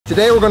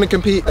Today we're going to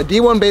compete a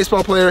D1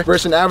 baseball player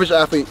versus an average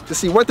athlete to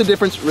see what the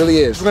difference really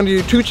is. We're going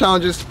to do 2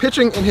 challenges,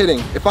 pitching and hitting.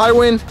 If I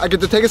win, I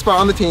get to take a spot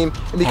on the team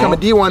and become a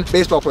D1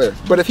 baseball player.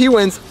 But if he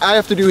wins, I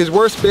have to do his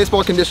worst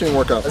baseball conditioning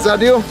workout. Is that a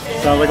deal?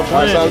 Sounds like a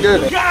plan. Sounds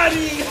good. Got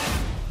it!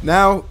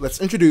 Now, let's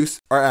introduce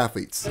our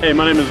athletes. Hey,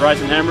 my name is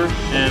Ryson Hammer,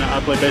 and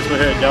I play baseball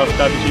here at Dallas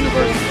Baptist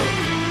University.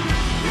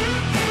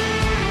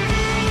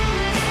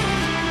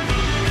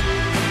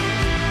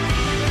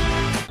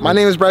 My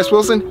name is Bryce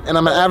Wilson, and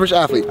I'm an average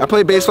athlete. I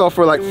played baseball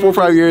for like 4 or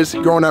 5 years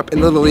growing up in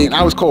Little League, and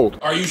I was cold.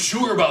 Are you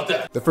sure about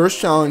that? The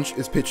first challenge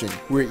is pitching.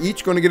 We're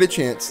each going to get a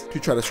chance to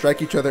try to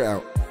strike each other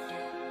out.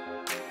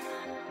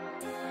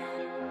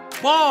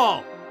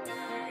 Ball!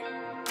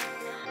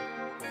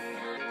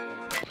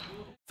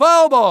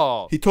 Foul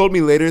ball! He told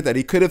me later that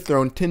he could have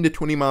thrown 10 to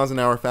 20 miles an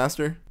hour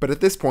faster, but at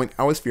this point,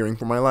 I was fearing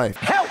for my life.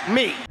 Help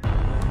me!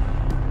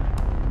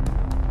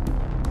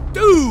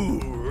 Do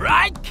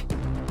right!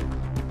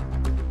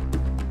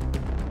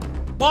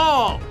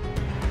 Ball!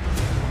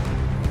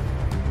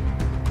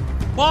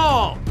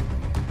 Ball!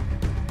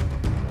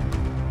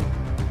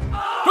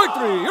 Strike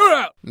 3, you're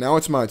out! Now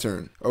it's my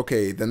turn.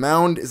 Okay, the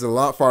mound is a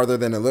lot farther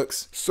than it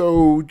looks,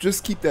 so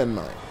just keep that in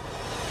mind.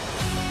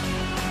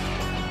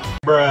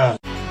 Bruh.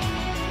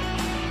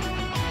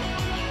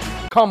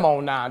 Come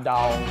on now,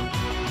 dog.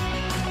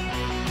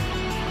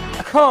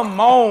 Come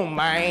on,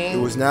 man.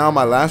 It was now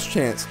my last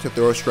chance to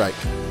throw a strike.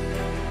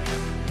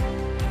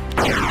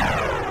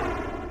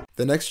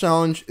 The next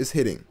challenge is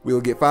hitting. We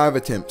will get 5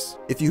 attempts.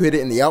 If you hit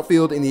it in the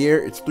outfield in the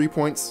air, it's 3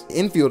 points.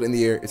 Infield in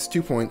the air, it's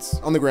 2 points.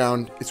 On the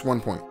ground, it's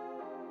 1 point.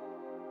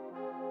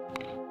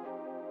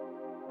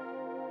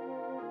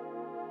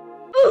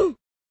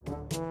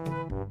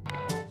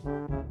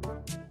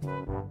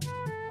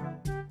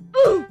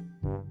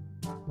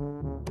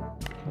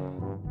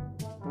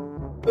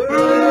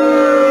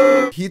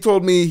 He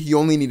told me he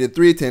only needed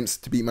 3 attempts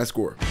to beat my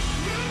score.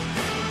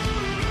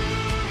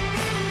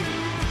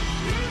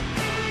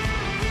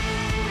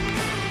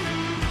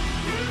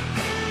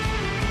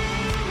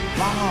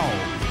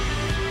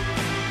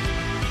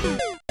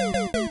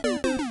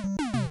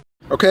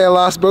 Okay, I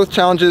lost both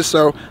challenges,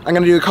 so I'm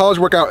gonna do a college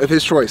workout of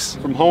his choice.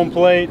 From home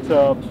plate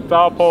to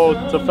foul pole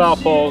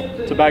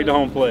to back to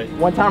home plate.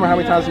 One time, or how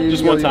many times do you?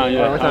 Just one time,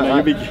 yeah. One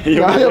time.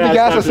 You'll be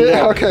gassed. That's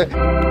it. Okay.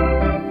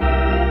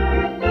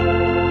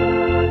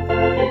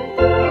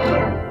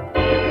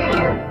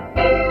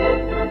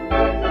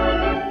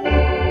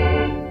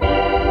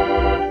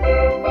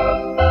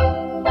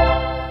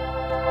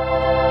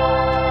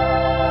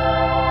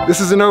 This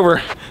isn't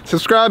over.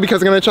 Subscribe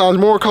because I'm gonna challenge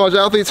more college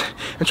athletes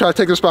and try to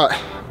take their spot.